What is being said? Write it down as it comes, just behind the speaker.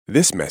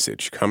This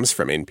message comes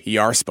from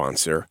NPR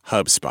sponsor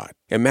HubSpot.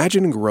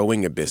 Imagine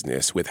growing a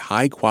business with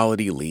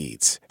high-quality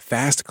leads,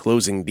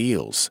 fast-closing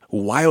deals,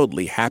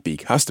 wildly happy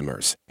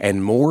customers,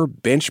 and more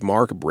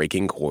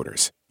benchmark-breaking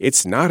quarters.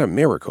 It's not a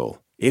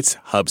miracle, it's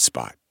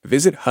HubSpot.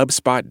 Visit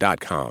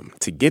HubSpot.com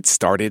to get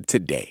started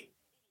today.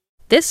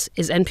 This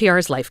is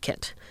NPR's Life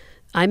Kit.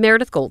 I'm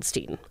Meredith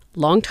Goldstein,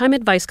 longtime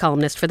advice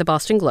columnist for the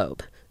Boston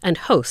Globe and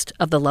host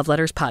of the Love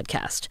Letters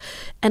podcast,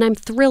 and I'm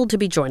thrilled to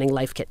be joining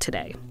Life Kit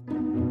today.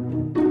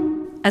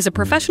 As a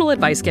professional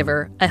advice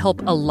giver, I help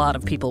a lot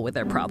of people with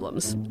their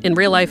problems, in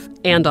real life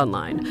and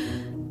online.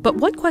 But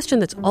one question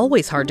that's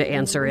always hard to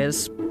answer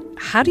is,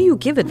 how do you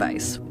give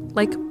advice?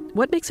 Like,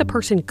 what makes a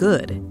person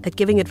good at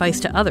giving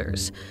advice to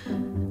others?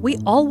 We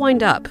all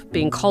wind up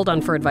being called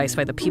on for advice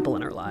by the people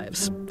in our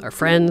lives, our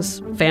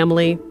friends,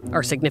 family,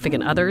 our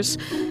significant others,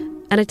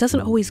 and it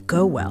doesn't always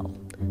go well.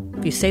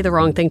 If you say the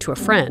wrong thing to a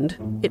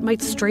friend, it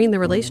might strain the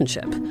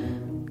relationship.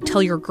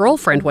 Tell your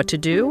girlfriend what to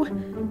do,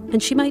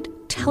 and she might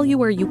tell you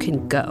where you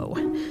can go.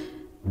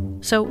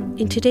 So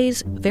in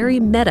today's very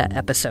meta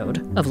episode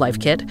of Life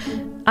Kit,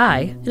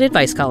 I, an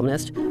advice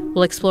columnist,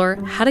 will explore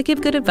how to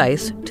give good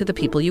advice to the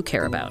people you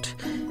care about.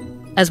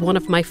 As one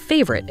of my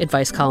favorite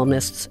advice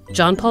columnists,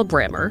 John Paul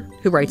Brammer,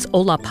 who writes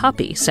Hola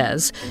Papi,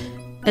 says,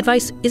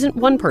 advice isn't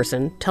one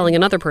person telling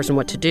another person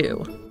what to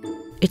do.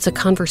 It's a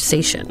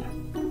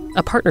conversation,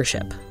 a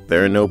partnership.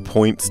 There are no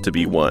points to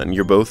be won.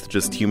 You're both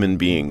just human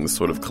beings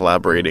sort of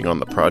collaborating on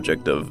the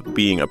project of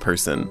being a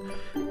person.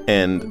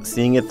 And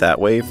seeing it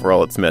that way, for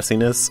all its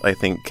messiness, I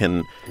think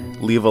can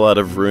leave a lot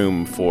of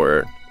room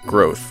for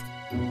growth.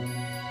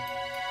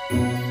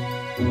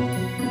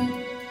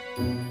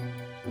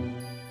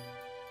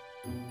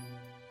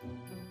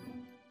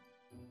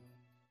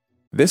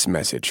 This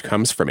message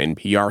comes from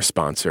NPR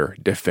sponsor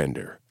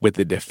Defender. With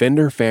the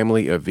Defender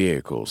family of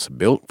vehicles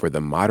built for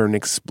the modern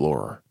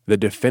explorer, the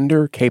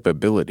Defender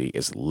capability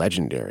is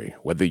legendary,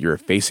 whether you're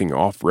facing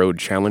off-road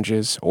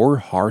challenges or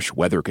harsh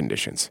weather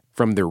conditions.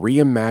 From the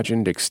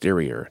reimagined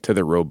exterior to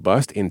the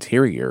robust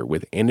interior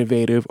with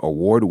innovative,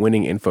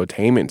 award-winning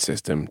infotainment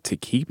system to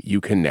keep you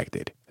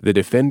connected. The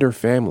Defender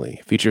family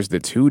features the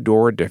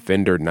 2-door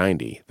Defender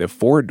 90, the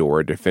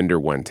 4-door Defender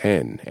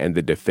 110, and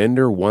the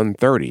Defender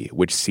 130,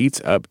 which seats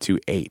up to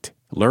 8.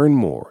 Learn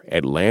more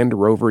at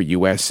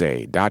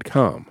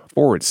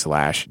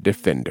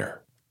LandRoverUSA.com/Defender.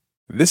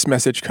 This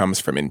message comes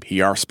from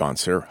NPR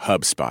sponsor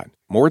HubSpot.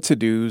 More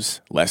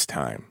to-dos, less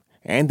time,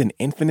 and an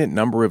infinite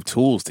number of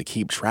tools to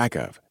keep track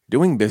of.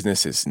 Doing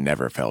business has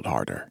never felt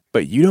harder.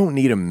 But you don't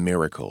need a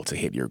miracle to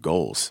hit your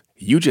goals.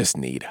 You just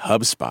need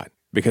HubSpot,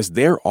 because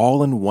their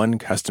all-in-one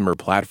customer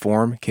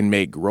platform can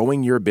make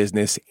growing your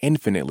business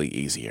infinitely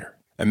easier.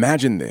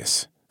 Imagine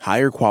this: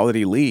 higher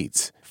quality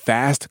leads,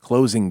 fast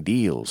closing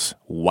deals,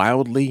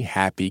 wildly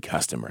happy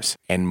customers,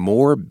 and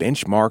more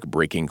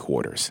benchmark-breaking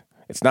quarters.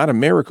 It's not a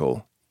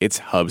miracle, it's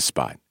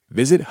HubSpot.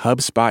 Visit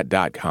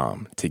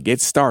HubSpot.com to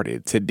get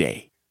started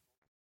today.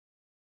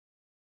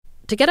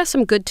 To get us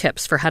some good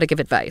tips for how to give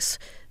advice,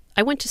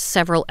 I went to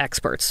several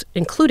experts,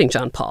 including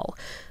John Paul.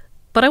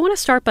 But I want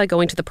to start by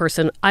going to the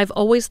person I've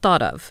always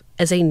thought of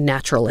as a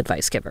natural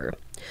advice giver.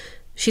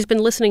 She's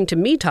been listening to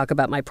me talk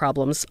about my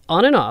problems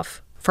on and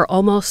off for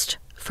almost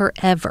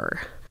forever.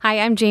 Hi,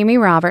 I'm Jamie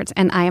Roberts,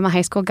 and I am a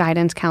high school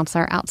guidance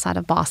counselor outside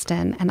of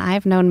Boston, and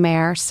I've known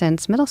Mare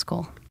since middle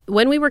school.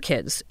 When we were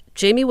kids,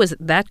 Jamie was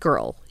that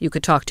girl you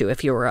could talk to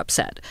if you were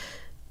upset,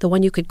 the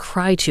one you could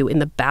cry to in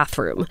the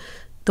bathroom,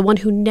 the one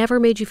who never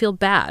made you feel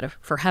bad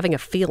for having a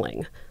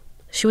feeling.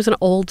 She was an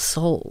old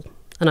soul,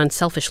 an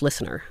unselfish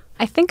listener.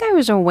 I think I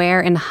was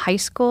aware in high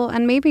school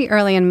and maybe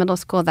early in middle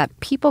school that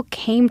people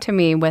came to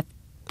me with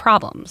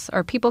problems,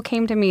 or people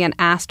came to me and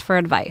asked for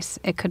advice.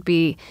 It could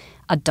be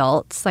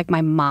adults, like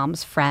my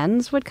mom's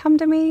friends would come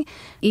to me,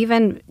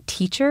 even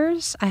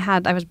teachers. I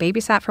was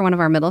babysat for one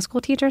of our middle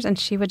school teachers, and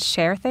she would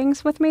share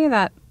things with me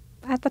that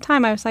at the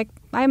time I was like,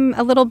 I'm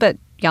a little bit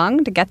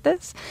young to get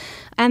this.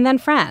 And then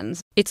friends.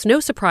 It's no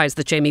surprise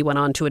that Jamie went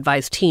on to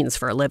advise teens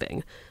for a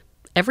living.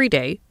 Every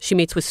day, she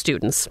meets with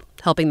students,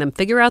 helping them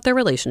figure out their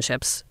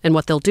relationships and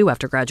what they'll do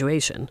after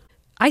graduation.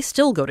 I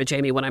still go to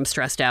Jamie when I'm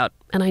stressed out,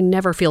 and I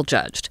never feel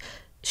judged.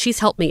 She's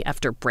helped me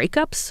after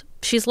breakups.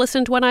 She's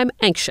listened when I'm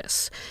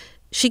anxious.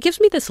 She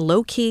gives me this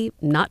low-key,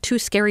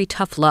 not-too-scary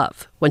tough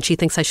love when she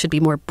thinks I should be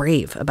more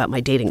brave about my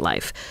dating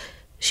life.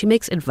 She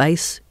makes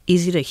advice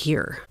easy to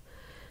hear.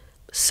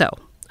 So,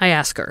 I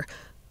ask her,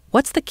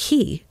 what's the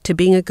key to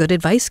being a good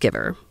advice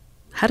giver?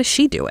 How does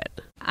she do it?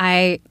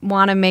 I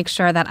want to make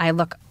sure that I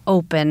look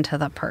open to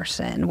the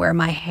person, where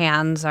my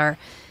hands are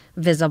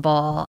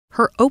visible.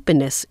 Her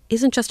openness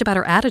isn't just about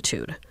her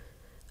attitude.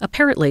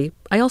 Apparently,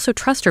 I also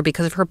trust her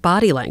because of her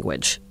body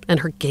language and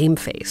her game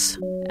face.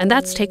 And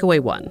that's takeaway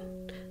one.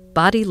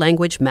 Body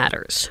language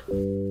matters.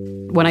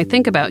 When I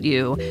think about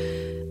you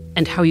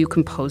and how you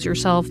compose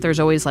yourself, there's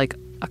always like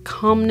a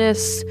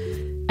calmness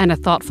and a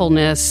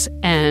thoughtfulness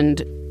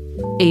and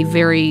a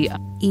very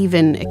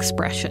even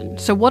expression.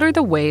 So what are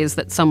the ways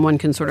that someone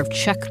can sort of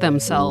check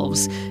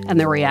themselves and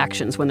their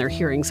reactions when they're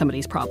hearing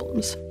somebody's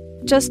problems?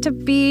 just to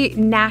be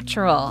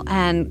natural.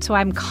 And so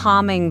I'm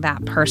calming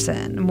that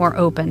person, more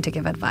open to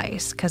give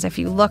advice. Because if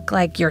you look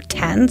like you're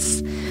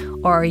tense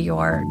or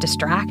you're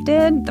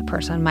distracted, the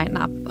person might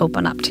not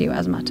open up to you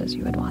as much as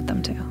you would want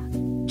them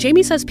to.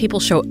 Jamie says people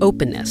show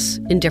openness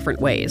in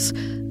different ways.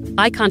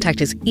 Eye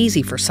contact is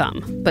easy for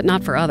some, but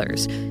not for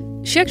others.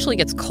 She actually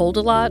gets cold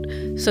a lot,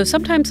 so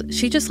sometimes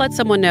she just lets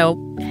someone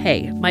know,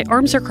 hey, my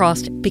arms are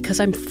crossed because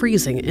I'm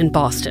freezing in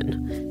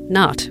Boston,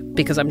 not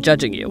because I'm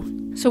judging you.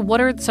 So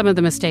what are some of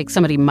the mistakes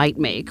somebody might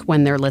make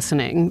when they're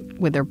listening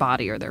with their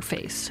body or their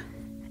face?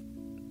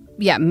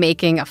 Yeah,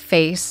 making a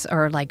face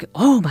or like,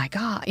 oh my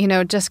God,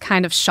 just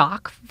kind of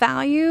shock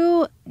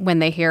value when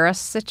they hear a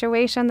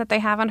situation that they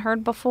haven't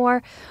heard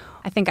before.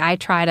 I think I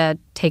try to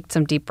take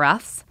some deep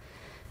breaths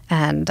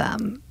and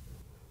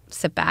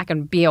sit back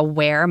and be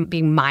aware,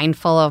 being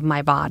mindful of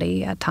my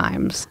body at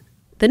times.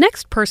 The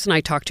next person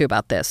I talked to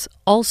about this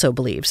also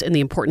believes in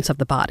the importance of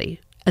the body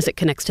as it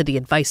connects to the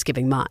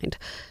advice-giving mind.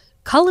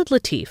 Khalid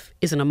Latif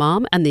is an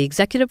imam and the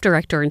executive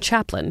director and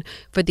chaplain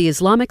for the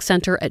Islamic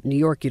Center at New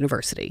York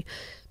University.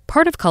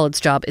 Part of Khalid's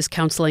job is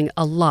counseling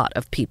a lot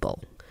of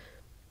people.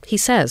 He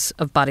says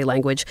of body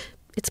language,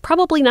 it's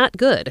probably not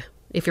good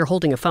if you're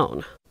holding a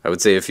phone. I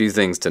would say a few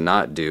things to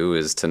not do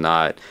is to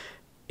not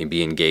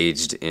be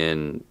engaged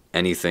in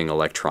anything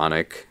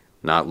electronic,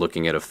 not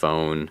looking at a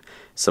phone.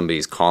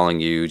 Somebody's calling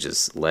you,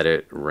 just let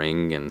it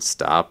ring and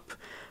stop.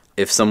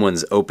 If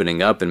someone's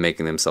opening up and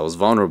making themselves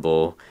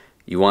vulnerable,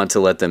 you want to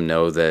let them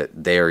know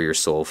that they are your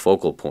sole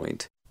focal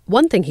point.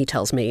 One thing he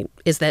tells me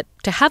is that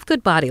to have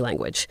good body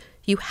language,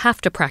 you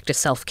have to practice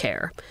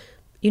self-care.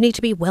 You need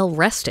to be well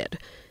rested.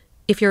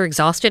 If you're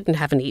exhausted and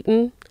haven't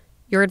eaten,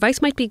 your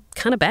advice might be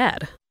kind of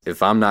bad.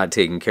 If I'm not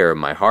taking care of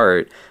my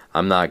heart,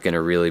 I'm not going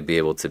to really be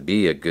able to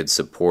be a good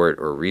support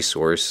or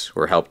resource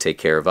or help take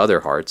care of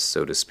other hearts,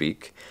 so to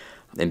speak.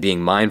 And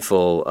being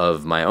mindful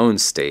of my own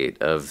state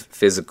of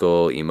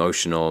physical,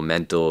 emotional,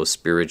 mental,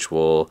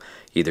 spiritual,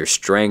 either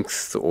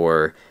strength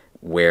or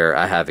where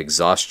I have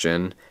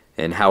exhaustion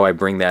and how I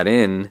bring that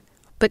in.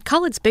 But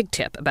Khalid's big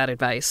tip about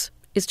advice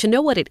is to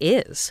know what it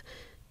is.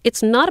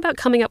 It's not about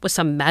coming up with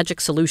some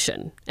magic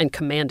solution and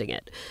commanding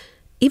it.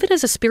 Even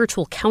as a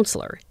spiritual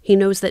counselor, he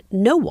knows that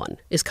no one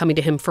is coming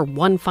to him for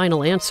one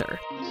final answer.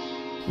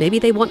 Maybe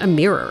they want a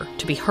mirror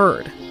to be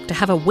heard, to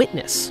have a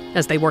witness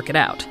as they work it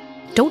out.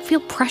 Don't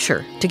feel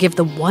pressure to give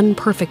the one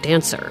perfect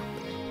answer.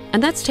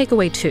 And that's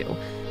takeaway 2.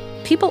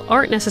 People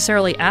aren't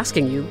necessarily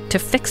asking you to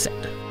fix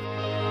it.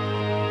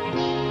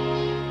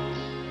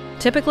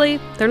 Typically,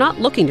 they're not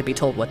looking to be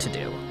told what to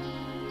do.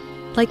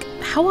 Like,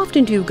 how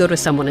often do you go to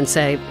someone and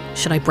say,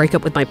 should I break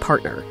up with my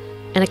partner?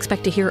 And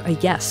expect to hear a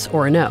yes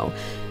or a no?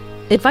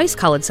 Advice,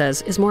 Khalid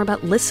says, is more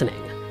about listening,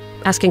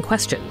 asking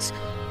questions.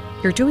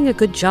 You're doing a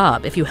good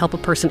job if you help a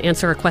person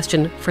answer a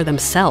question for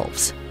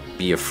themselves.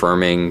 Be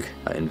affirming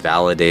and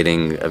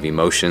validating of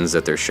emotions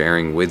that they're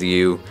sharing with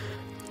you.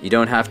 You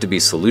don't have to be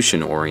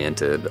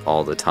solution-oriented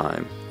all the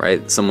time,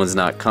 right? Someone's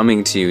not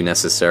coming to you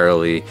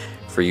necessarily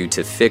for you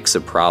to fix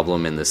a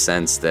problem in the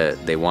sense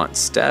that they want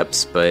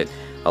steps, but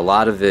a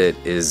lot of it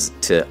is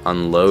to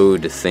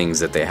unload things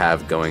that they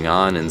have going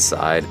on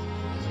inside.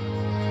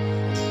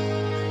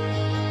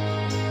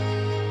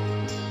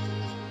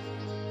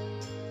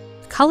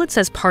 Khalid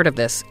says part of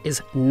this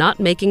is not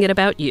making it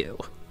about you,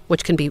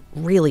 which can be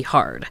really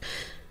hard.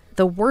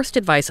 The worst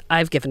advice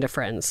I've given to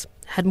friends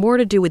had more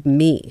to do with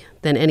me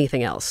than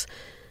anything else.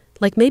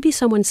 Like maybe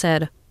someone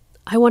said,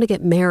 I want to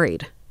get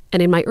married.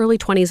 And in my early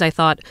 20s, I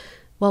thought,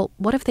 well,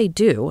 what if they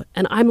do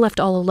and I'm left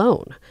all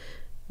alone?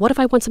 What if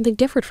I want something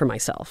different for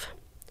myself?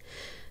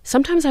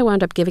 Sometimes I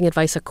wound up giving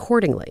advice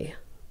accordingly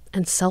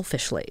and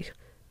selfishly.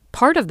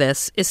 Part of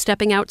this is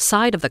stepping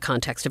outside of the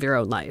context of your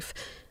own life.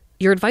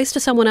 Your advice to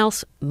someone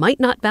else might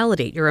not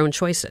validate your own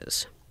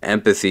choices.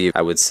 Empathy,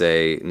 I would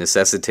say,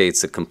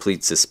 necessitates a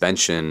complete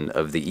suspension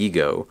of the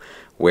ego,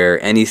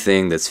 where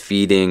anything that's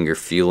feeding or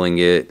fueling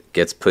it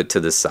gets put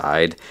to the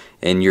side,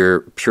 and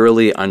you're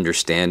purely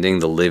understanding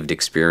the lived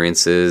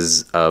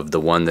experiences of the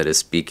one that is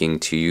speaking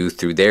to you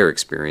through their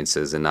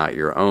experiences and not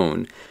your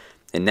own.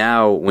 And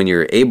now, when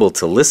you're able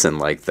to listen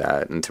like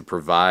that and to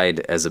provide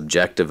as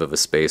objective of a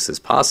space as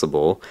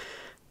possible,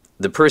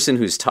 the person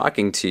who's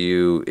talking to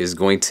you is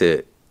going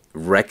to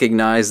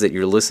recognize that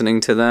you're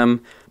listening to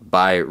them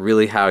by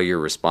really how you're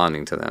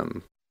responding to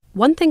them.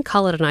 One thing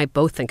Khalid and I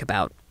both think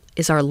about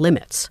is our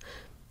limits.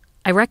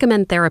 I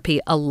recommend therapy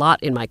a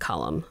lot in my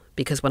column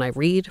because when I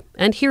read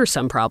and hear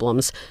some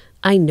problems,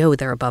 I know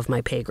they're above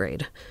my pay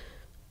grade.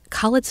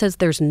 Khalid says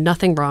there's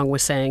nothing wrong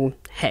with saying,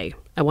 hey,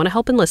 I want to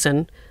help and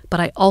listen, but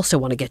I also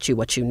want to get you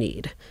what you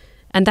need.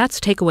 And that's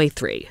takeaway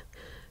 3.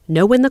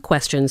 Know when the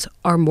questions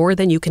are more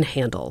than you can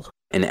handle.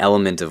 An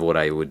element of what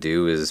I would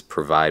do is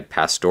provide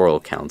pastoral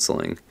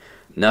counseling.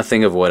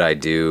 Nothing of what I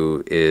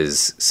do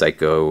is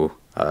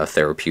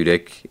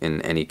psychotherapeutic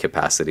in any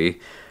capacity,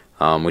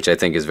 which I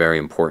think is very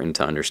important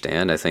to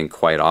understand. I think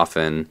quite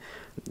often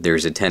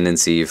there's a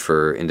tendency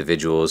for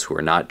individuals who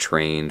are not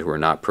trained, who are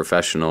not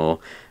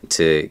professional,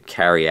 to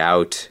carry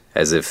out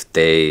as if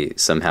they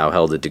somehow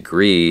held a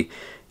degree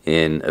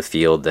in a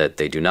field that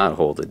they do not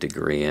hold a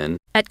degree in.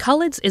 At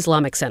Khalid's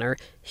Islamic Center,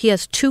 he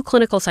has 2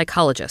 clinical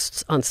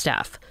psychologists on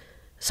staff.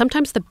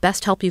 Sometimes the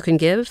best help you can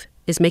give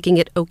is making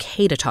it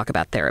okay to talk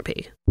about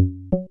therapy.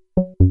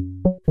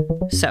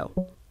 So,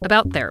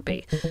 about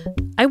therapy.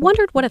 I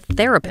wondered what a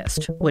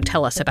therapist would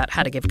tell us about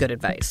how to give good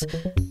advice.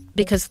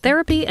 Because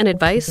therapy and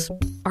advice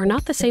are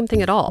not the same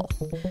thing at all.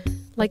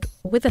 Like,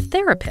 with a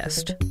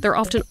therapist, they're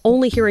often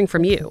only hearing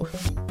from you.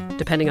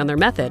 Depending on their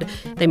method,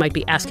 they might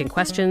be asking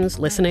questions,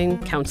 listening,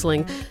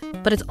 counseling,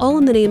 but it's all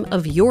in the name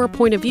of your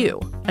point of view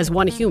as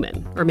one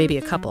human, or maybe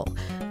a couple.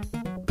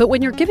 But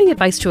when you're giving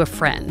advice to a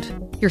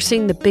friend, you're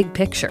seeing the big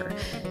picture.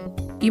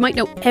 You might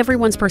know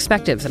everyone's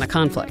perspectives in a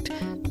conflict.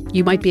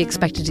 You might be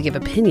expected to give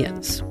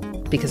opinions,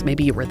 because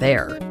maybe you were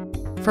there.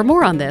 For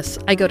more on this,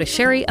 I go to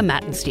Sherry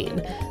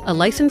Amatenstein, a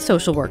licensed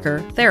social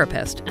worker,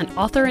 therapist, and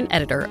author and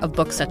editor of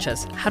books such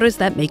as How Does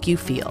That Make You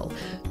Feel?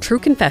 True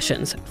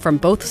Confessions from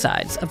Both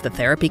Sides of the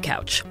Therapy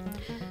Couch.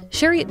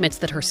 Sherry admits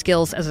that her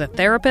skills as a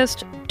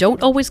therapist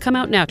don't always come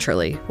out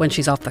naturally when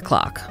she's off the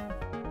clock.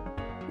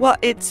 Well,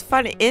 it's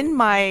funny. In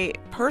my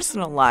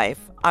personal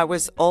life, I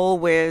was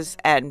always,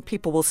 and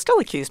people will still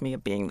accuse me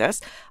of being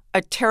this,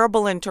 a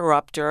terrible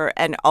interrupter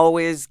and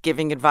always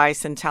giving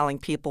advice and telling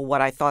people what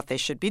I thought they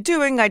should be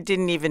doing. I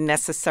didn't even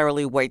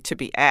necessarily wait to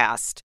be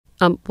asked.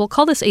 We'll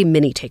call this a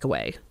mini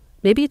takeaway.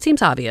 Maybe it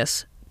seems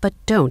obvious, but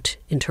don't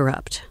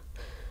interrupt.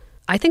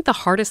 I think the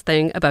hardest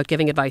thing about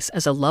giving advice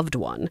as a loved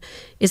one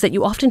is that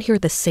you often hear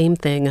the same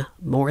thing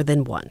more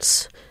than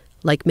once,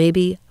 like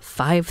maybe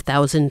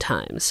 5,000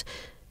 times.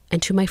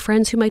 And to my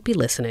friends who might be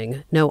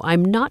listening, no,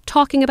 I'm not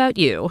talking about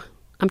you.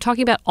 I'm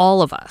talking about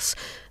all of us.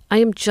 I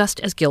am just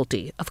as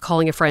guilty of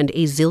calling a friend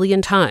a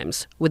zillion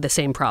times with the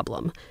same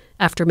problem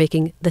after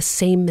making the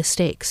same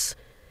mistakes.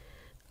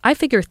 I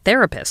figure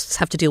therapists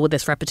have to deal with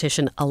this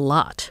repetition a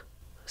lot.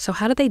 So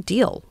how do they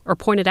deal or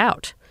point it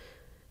out?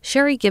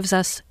 Sherry gives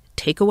us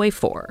takeaway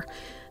 4.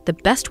 The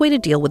best way to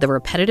deal with a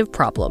repetitive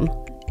problem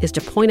is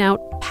to point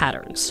out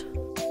patterns.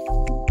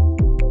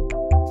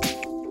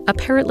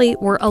 Apparently,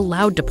 we're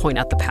allowed to point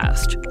out the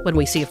past when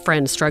we see a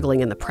friend struggling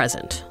in the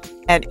present.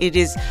 And it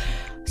is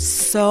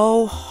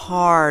so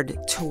hard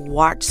to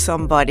watch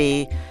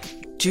somebody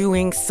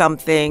doing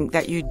something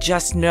that you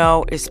just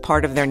know is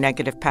part of their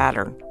negative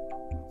pattern.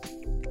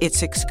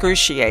 It's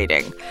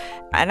excruciating.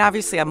 And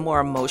obviously, I'm more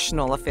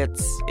emotional if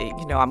it's,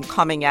 I'm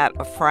coming at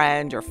a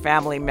friend or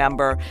family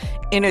member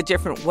in a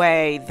different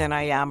way than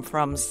I am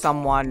from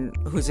someone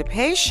who's a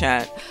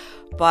patient.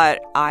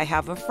 But I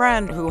have a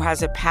friend who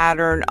has a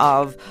pattern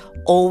of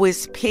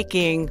always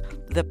picking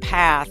the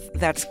path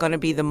that's going to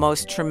be the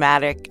most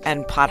traumatic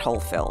and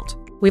pothole-filled.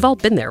 We've all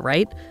been there,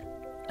 right?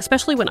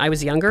 Especially when I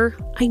was younger,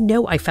 I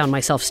know I found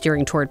myself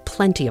steering toward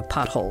plenty of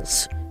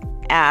potholes.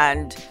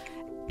 And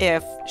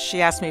if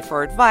she asks me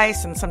for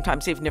advice, and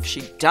sometimes even if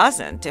she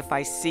doesn't, if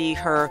I see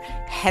her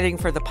heading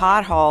for the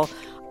pothole,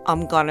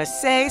 I'm going to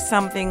say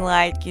something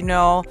like,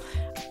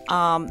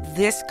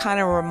 this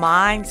kind of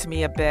reminds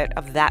me a bit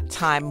of that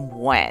time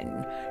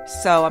when.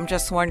 So I'm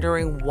just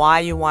wondering why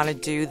you want to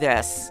do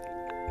this.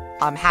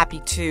 I'm happy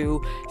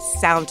to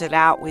sound it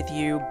out with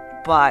you,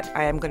 but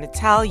I am going to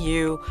tell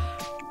you,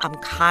 I'm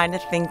kind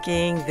of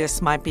thinking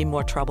this might be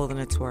more trouble than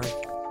it's worth.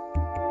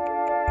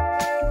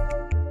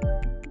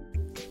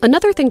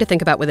 Another thing to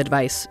think about with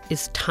advice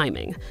is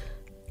timing.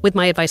 With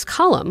my advice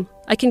column,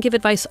 I can give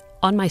advice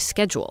on my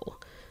schedule.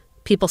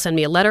 People send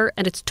me a letter,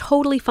 and it's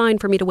totally fine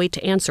for me to wait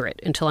to answer it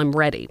until I'm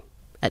ready,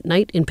 at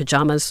night in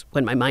pajamas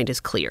when my mind is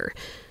clear.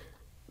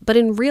 But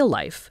in real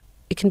life,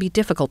 it can be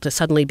difficult to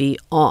suddenly be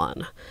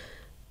on.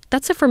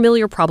 That's a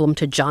familiar problem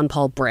to John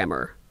Paul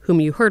Brammer,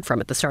 whom you heard from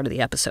at the start of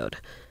the episode.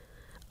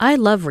 I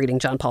love reading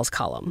John Paul's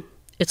column.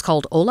 It's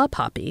called Hola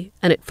Papi,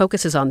 and it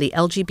focuses on the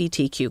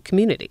LGBTQ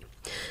community.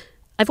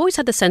 I've always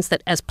had the sense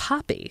that as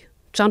Papi,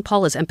 John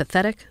Paul is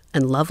empathetic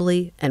and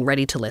lovely and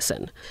ready to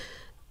listen.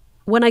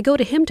 When I go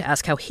to him to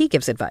ask how he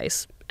gives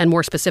advice, and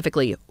more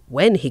specifically,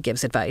 when he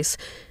gives advice,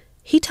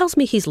 he tells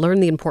me he's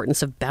learned the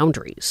importance of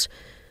boundaries.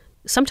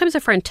 Sometimes a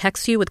friend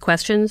texts you with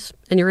questions,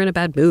 and you're in a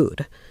bad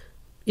mood.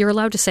 You're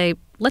allowed to say,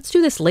 let's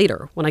do this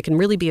later when I can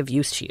really be of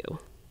use to you.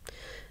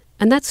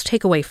 And that's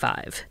takeaway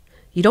 5.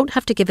 You don't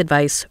have to give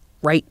advice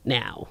right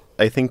now.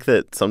 I think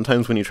that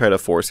sometimes when you try to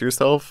force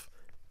yourself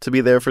to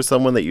be there for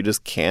someone that you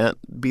just can't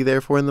be there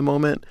for in the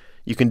moment,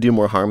 you can do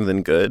more harm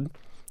than good.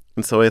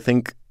 And so I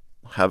think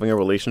having a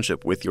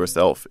relationship with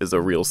yourself is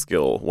a real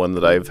skill, one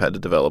that I've had to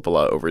develop a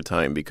lot over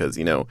time because,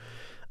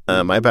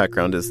 my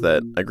background is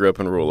that I grew up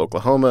in rural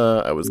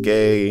Oklahoma. I was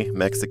gay,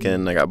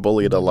 Mexican. I got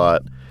bullied a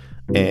lot.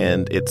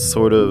 And it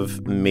sort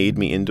of made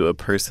me into a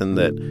person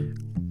that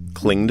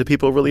clinged to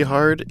people really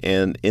hard.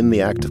 And in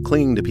the act of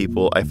clinging to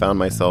people, I found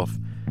myself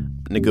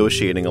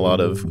negotiating a lot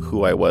of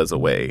who I was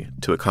away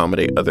to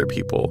accommodate other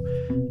people.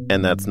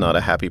 And that's not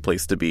a happy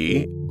place to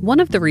be. One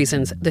of the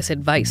reasons this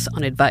advice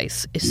on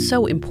advice is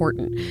so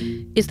important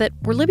is that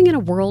we're living in a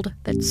world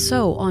that's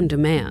so on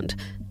demand.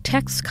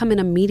 Texts come in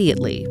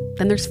immediately,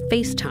 then there's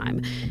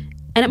FaceTime.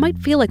 And it might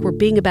feel like we're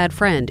being a bad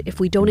friend if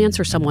we don't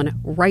answer someone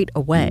right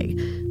away.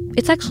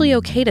 It's actually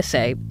okay to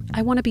say,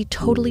 I want to be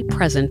totally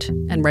present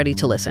and ready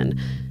to listen.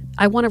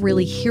 I want to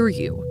really hear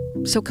you.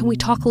 So can we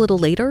talk a little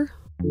later?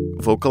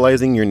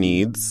 Vocalizing your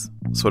needs,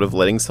 sort of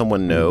letting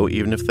someone know,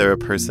 even if they're a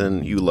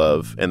person you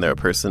love and they're a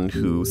person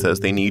who says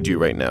they need you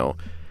right now.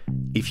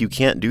 If you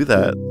can't do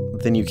that,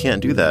 then you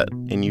can't do that.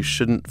 And you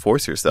shouldn't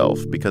force yourself,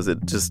 because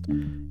it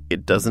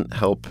doesn't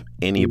help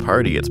any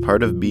party. It's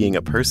part of being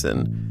a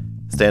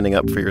person, standing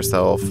up for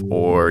yourself,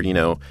 or,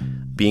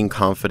 being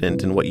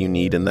confident in what you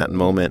need in that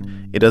moment.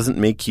 It doesn't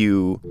make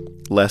you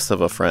less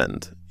of a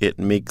friend. It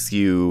makes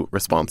you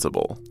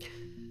responsible.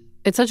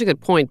 It's such a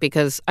good point,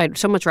 because I'd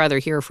so much rather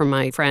hear from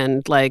my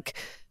friend, like,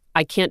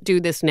 I can't do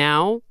this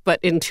now, but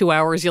in 2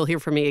 hours you'll hear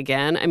from me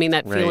again. I mean,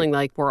 that feeling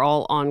like we're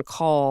all on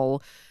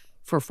call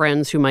for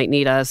friends who might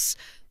need us.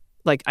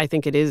 Like, I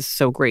think it is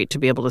so great to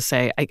be able to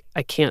say,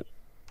 I can't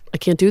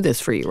do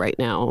this for you right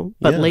now,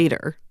 but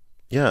later.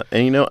 Yeah.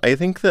 And, I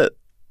think that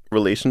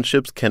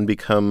relationships can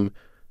become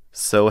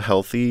so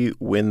healthy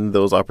when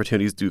those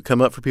opportunities do come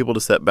up for people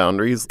to set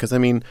boundaries. Because,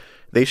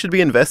 they should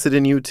be invested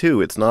in you,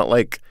 too. It's not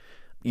like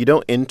you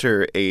don't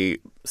enter a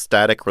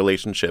static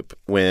relationship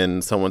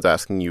when someone's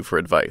asking you for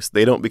advice.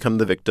 They don't become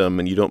the victim,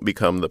 and you don't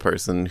become the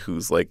person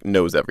who's,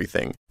 knows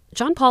everything.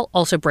 John Paul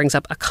also brings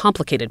up a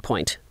complicated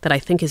point that I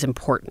think is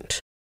important.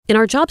 In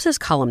our jobs as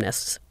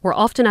columnists, we're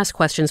often asked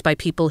questions by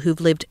people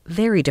who've lived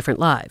very different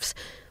lives.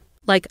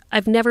 Like,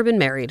 I've never been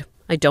married,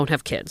 I don't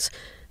have kids,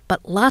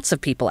 but lots of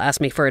people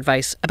ask me for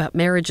advice about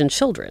marriage and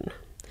children.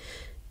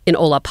 In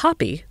Hola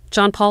Papi,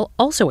 John Paul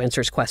also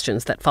answers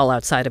questions that fall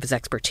outside of his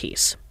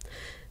expertise.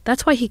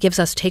 That's why he gives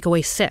us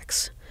takeaway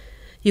 6.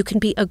 You can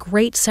be a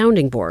great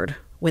sounding board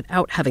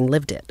without having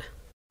lived it.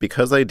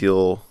 Because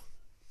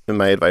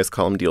my advice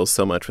column deals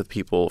so much with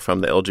people from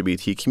the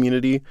LGBT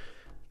community,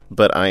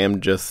 but I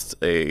am just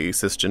a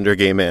cisgender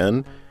gay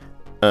man.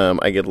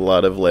 I get a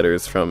lot of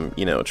letters from,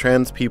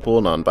 trans people,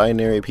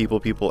 non-binary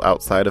people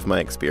outside of my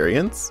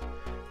experience.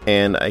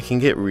 And I can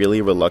get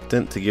really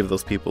reluctant to give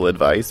those people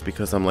advice,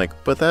 because I'm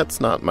like, but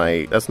that's not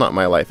my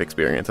life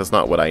experience. That's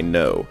not what I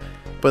know.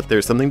 But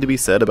there's something to be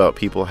said about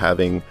people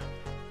having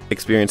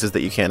experiences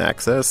that you can't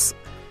access.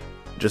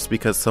 Just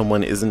because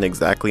someone isn't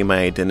exactly my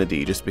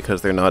identity, just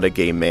because they're not a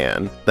gay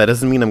man, that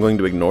doesn't mean I'm going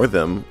to ignore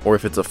them. Or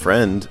if it's a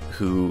friend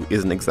who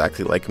isn't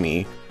exactly like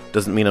me,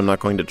 doesn't mean I'm not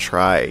going to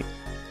try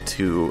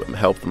to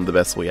help them the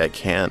best way I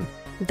can.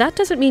 That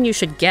doesn't mean you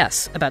should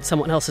guess about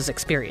someone else's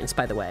experience,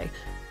 by the way,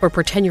 or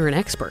pretend you're an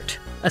expert,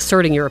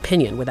 asserting your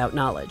opinion without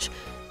knowledge.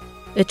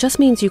 It just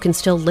means you can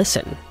still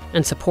listen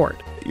and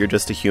support. You're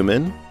just a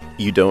human.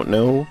 You don't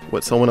know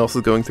what someone else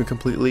is going through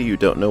completely. You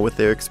don't know what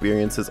their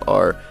experiences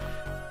are.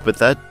 But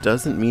that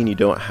doesn't mean you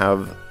don't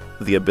have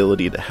the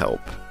ability to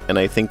help. And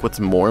I think what's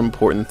more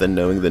important than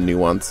knowing the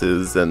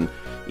nuances and,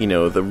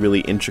 the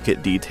really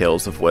intricate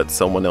details of what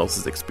someone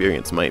else's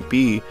experience might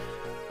be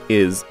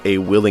is a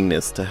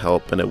willingness to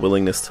help and a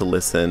willingness to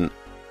listen.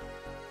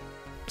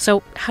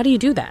 So how do you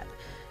do that?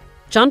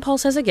 John Paul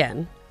says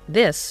again,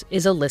 this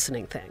is a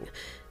listening thing.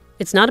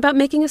 It's not about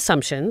making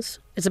assumptions.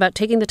 It's about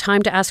taking the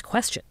time to ask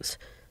questions.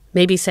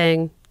 Maybe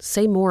saying,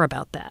 say more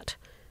about that.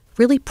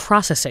 Really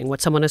processing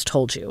what someone has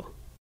told you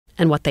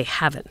and what they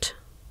haven't.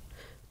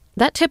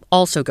 That tip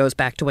also goes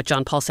back to what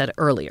John Paul said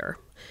earlier,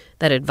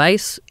 that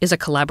advice is a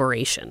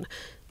collaboration.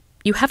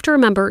 You have to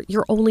remember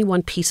you're only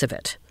one piece of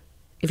it.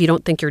 If you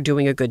don't think you're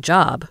doing a good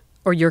job,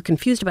 or you're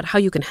confused about how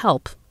you can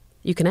help,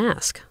 you can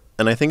ask.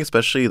 And I think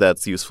especially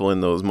that's useful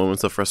in those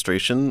moments of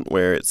frustration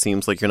where it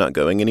seems like you're not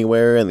going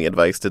anywhere and the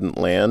advice didn't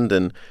land.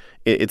 And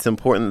it's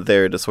important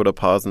there to sort of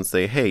pause and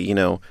say, hey,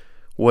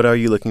 what are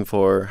you looking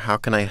for? How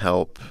can I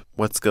help?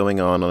 What's going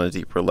on a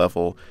deeper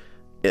level?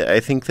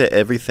 I think that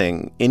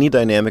any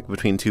dynamic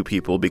between two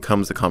people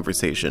becomes a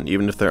conversation,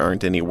 even if there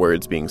aren't any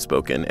words being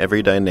spoken.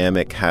 Every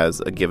dynamic has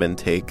a give and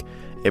take.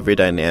 Every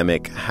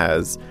dynamic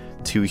has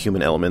two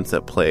human elements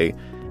at play.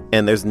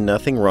 And there's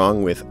nothing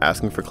wrong with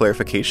asking for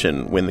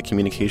clarification when the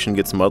communication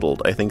gets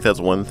muddled. I think that's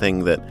one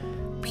thing that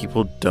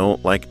people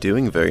don't like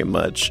doing very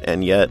much.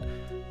 And yet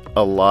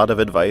a lot of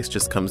advice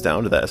just comes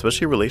down to that,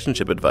 especially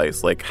relationship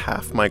advice. Like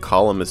half my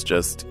column is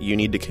just, you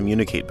need to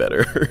communicate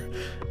better.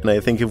 And I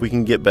think if we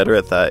can get better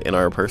at that in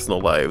our personal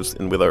lives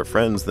and with our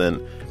friends,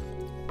 then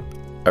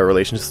our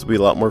relationships will be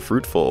a lot more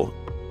fruitful.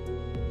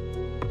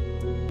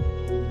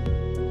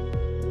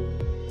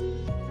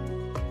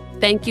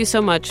 Thank you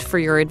so much for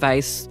your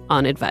advice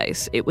on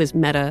advice. It was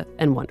meta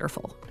and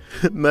wonderful.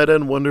 Meta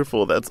and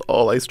wonderful. That's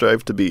all I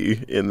strive to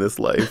be in this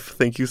life.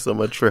 Thank you so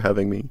much for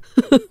having me.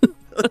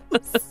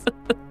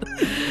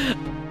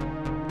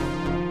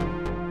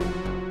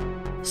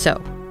 So,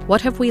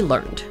 what have we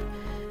learned?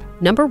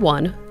 Number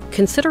 1,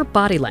 consider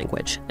body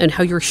language and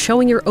how you're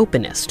showing your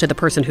openness to the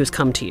person who's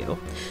come to you.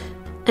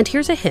 And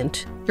here's a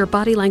hint, your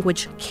body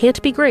language can't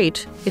be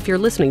great if you're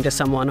listening to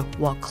someone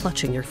while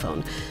clutching your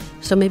phone.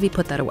 So maybe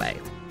put that away.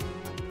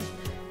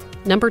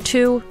 Number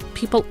 2,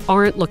 people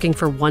aren't looking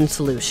for one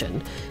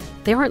solution.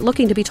 They aren't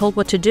looking to be told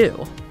what to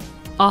do.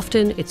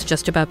 Often, it's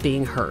just about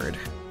being heard.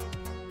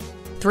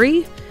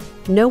 3,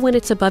 know when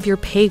it's above your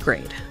pay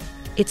grade.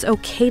 It's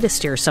okay to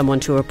steer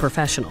someone to a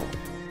professional.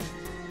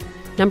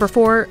 Number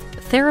 4,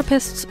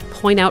 therapists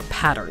point out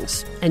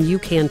patterns, and you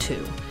can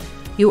too.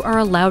 You are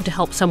allowed to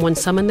help someone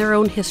summon their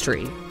own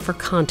history for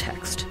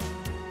context.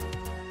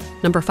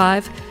 Number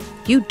 5,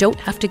 you don't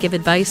have to give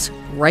advice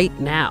right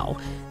now.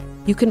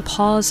 You can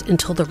pause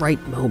until the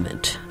right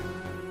moment.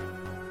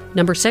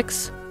 Number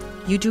 6,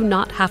 you do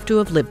not have to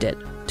have lived it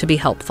to be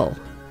helpful.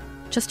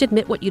 Just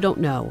admit what you don't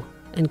know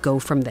and go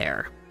from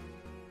there.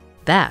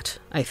 That,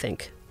 I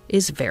think,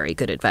 is very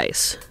good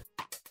advice.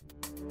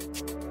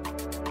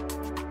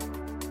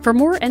 For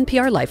more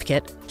NPR Life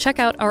Kit, check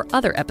out our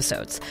other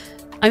episodes.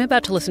 I'm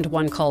about to listen to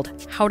one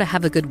called How to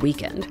Have a Good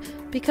Weekend,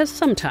 because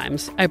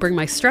sometimes I bring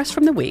my stress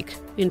from the week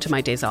into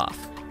my days off.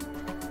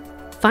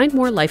 Find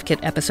more Life Kit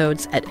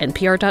episodes at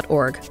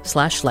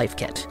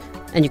npr.org/lifekit.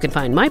 And you can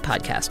find my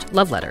podcast,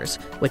 Love Letters,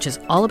 which is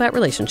all about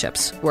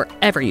relationships,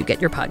 wherever you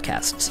get your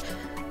podcasts.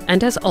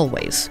 And as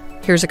always,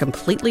 here's a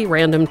completely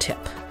random tip.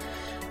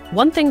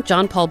 One thing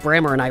John Paul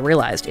Brammer and I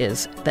realized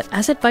is that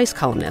as advice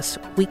columnists,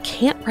 we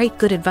can't write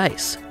good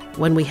advice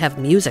when we have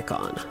music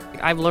on.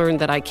 I've learned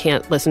that I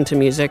can't listen to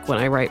music when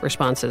I write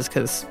responses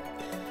because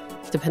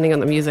depending on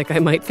the music, I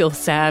might feel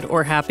sad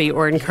or happy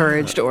or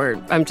encouraged or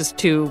I'm just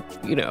too,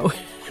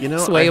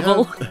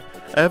 swayable.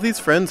 I have these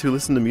friends who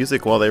listen to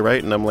music while they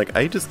write, and I'm like,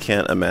 I just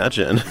can't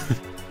imagine.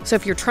 So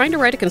if you're trying to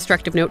write a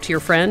constructive note to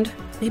your friend,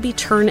 maybe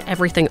turn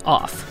everything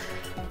off.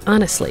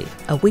 Honestly,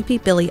 a weepy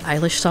Billie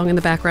Eilish song in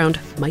the background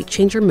might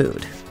change your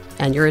mood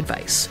and your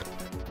advice.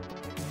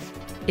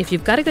 If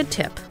you've got a good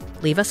tip,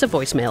 leave us a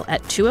voicemail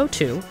at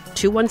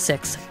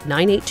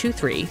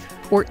 202-216-9823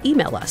 or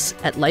email us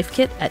at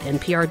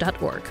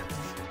lifekit@npr.org.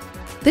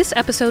 This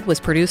episode was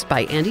produced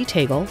by Andy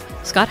Tagle,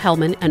 Scott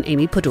Hellman, and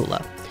Amy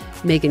Padula.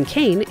 Megan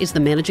Kane is the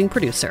managing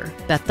producer.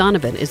 Beth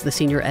Donovan is the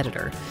senior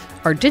editor.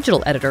 Our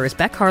digital editor is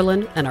Beck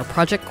Harlan, and our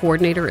project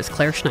coordinator is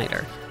Claire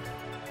Schneider.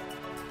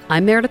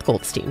 I'm Meredith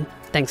Goldstein.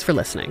 Thanks for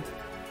listening.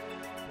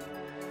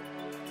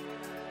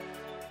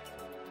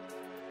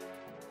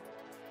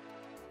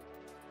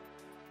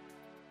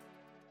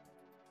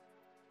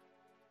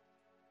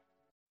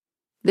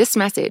 This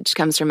message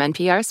comes from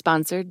NPR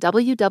sponsor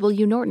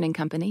W.W. Norton &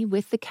 Company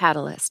with The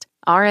Catalyst,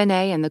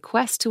 RNA and the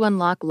quest to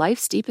unlock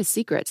life's deepest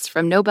secrets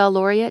from Nobel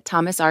laureate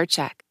Thomas R.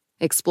 Cech,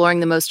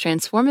 exploring the most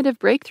transformative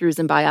breakthroughs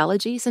in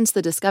biology since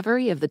the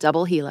discovery of the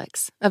double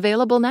helix.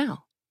 Available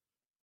now.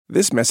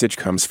 This message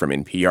comes from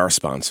NPR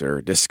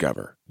sponsor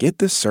Discover. Get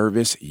the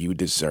service you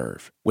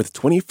deserve. With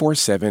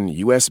 24/7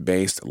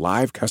 U.S.-based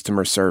live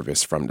customer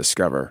service from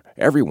Discover,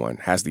 everyone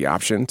has the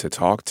option to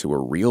talk to a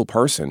real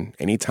person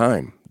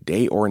anytime,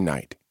 day or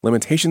night.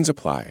 Limitations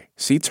apply.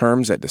 See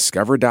terms at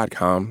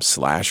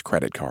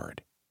discover.com/creditcard.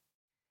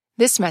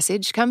 This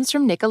message comes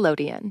from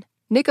Nickelodeon.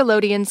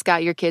 Nickelodeon's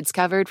got your kids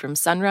covered from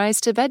sunrise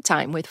to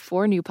bedtime with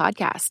 4 new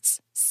podcasts.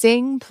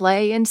 Sing,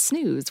 play, and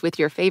snooze with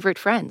your favorite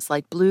friends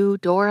like Blue,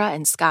 Dora,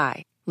 and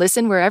Sky.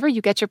 Listen wherever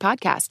you get your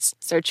podcasts.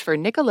 Search for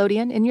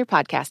Nickelodeon in your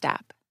podcast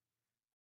app.